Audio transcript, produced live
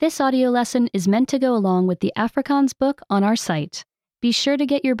This audio lesson is meant to go along with the Afrikaans book on our site. Be sure to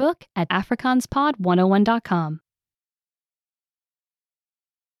get your book at afrikaanspod101.com.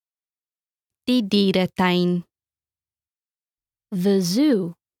 Die dieretuin. The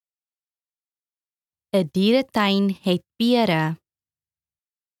zoo. 'n Dieretuin het pere.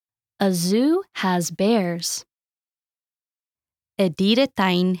 A zoo has bears. 'n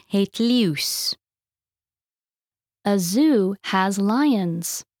Dieretuin het leeu's. A zoo has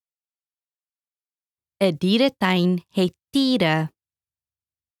lions. 'n Dieretuin het tiere.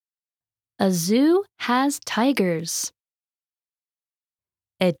 A zoo has tigers.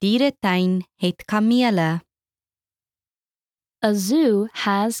 'n Dieretuin het kamele. A zoo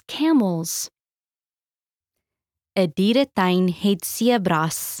has camels. 'n Dieretuin het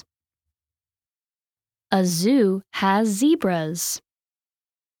sebras. A zoo has zebras.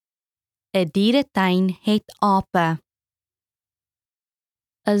 'n Dieretuin het ape.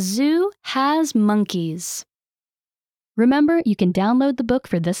 A zoo has monkeys. Remember, you can download the book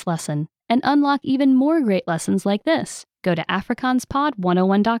for this lesson and unlock even more great lessons like this. Go to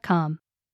afrikaanspod101.com.